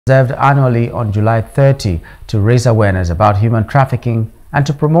observed annually on July 30 to raise awareness about human trafficking and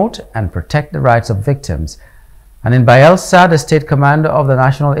to promote and protect the rights of victims. And in Bayelsa, the State Commander of the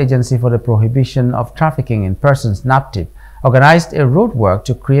National Agency for the Prohibition of Trafficking in Persons, NAPTIP, organized a roadwork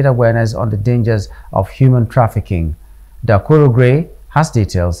to create awareness on the dangers of human trafficking. Dakoro Gray has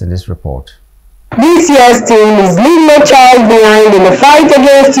details in this report. This year's theme is Leave No Child Behind in the Fight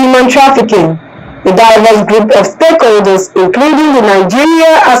Against Human Trafficking. A diverse group of stakeholders, including the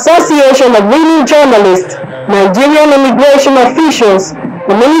Nigeria Association of Women Journalists, Nigerian immigration officials,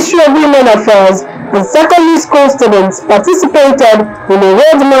 the Ministry of Women Affairs, and secondary school students participated in a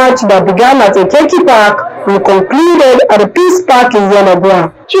road march that began at N.A.P.T.I.P and concluded at the Peace Park in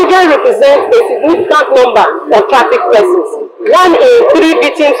Yenagoa. Children represent a significant number of trafficked persons. 1 in 3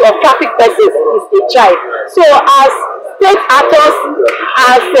 victims of trafficked persons is a child. So as state actors,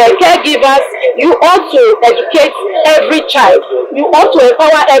 as caregivers, you ought to educate every child. You ought to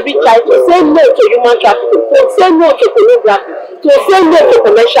empower every child to say no to human trafficking, to say no to pornography, to say no to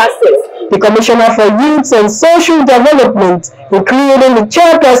commercial sex. The Commissioner for Youth and Social Development, including the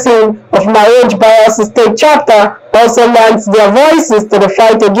chairperson of Bayelsa State Chapter, also lends their voices to the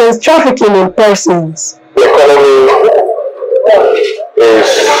fight against trafficking in persons. The economy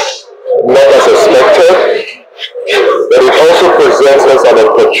is not as expected, but it also presents us an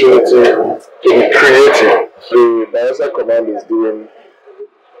opportunity to be creative. The Bayelsa Command is doing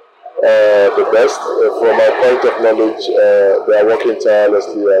the best. From my point of knowledge, they are working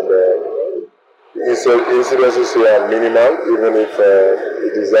tirelessly, and the incidences here are minimal, even if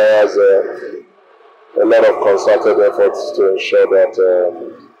it desires a lot of concerted efforts to ensure that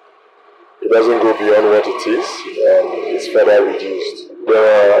it doesn't go beyond what it is, and it's further reduced.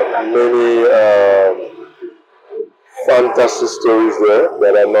 There are many fantasy stories there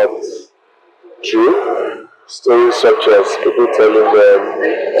that are not true. Stories such as people telling them,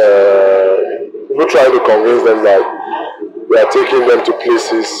 people trying to convince them that we are taking them to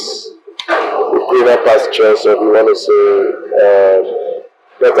places with greener pastures, or we want to say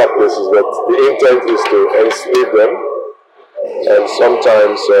better places, but the intent is to enslave them and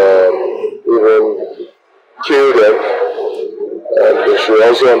sometimes even kill them. And they should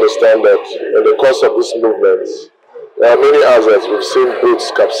also understand that in the course of this movement, there are many hazards. We've seen boats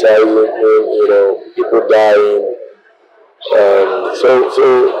capsizing, people dying. So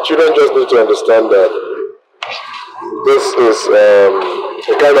children just need to understand that this is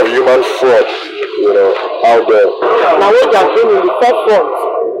a kind of human fraud, out there. Now what they have been in the forefront,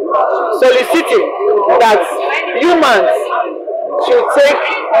 soliciting that humans should take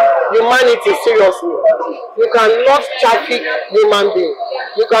humanity seriously. You cannot traffic human beings.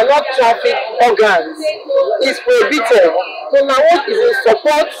 You cannot traffic organs. It's prohibited. So now what is in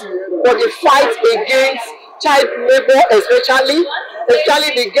support for the fight against child labor, especially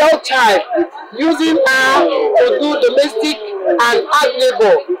the girl child, using her to do domestic and hard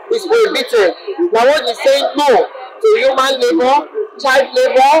labor is prohibited. Now what is saying no to human labor,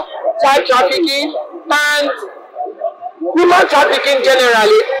 child trafficking, and human trafficking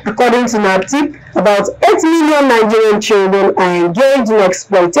generally. According to NAPTIP, about 8 million Nigerian children are engaged in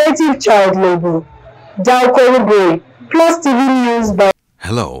exploitative child labor. Dakoro Gray, Plus TV News by...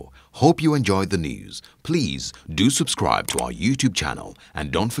 Hello, hope you enjoyed the news. Please do subscribe to our YouTube channel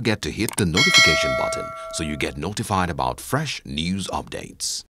and don't forget to hit the notification button so you get notified about fresh news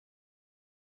updates.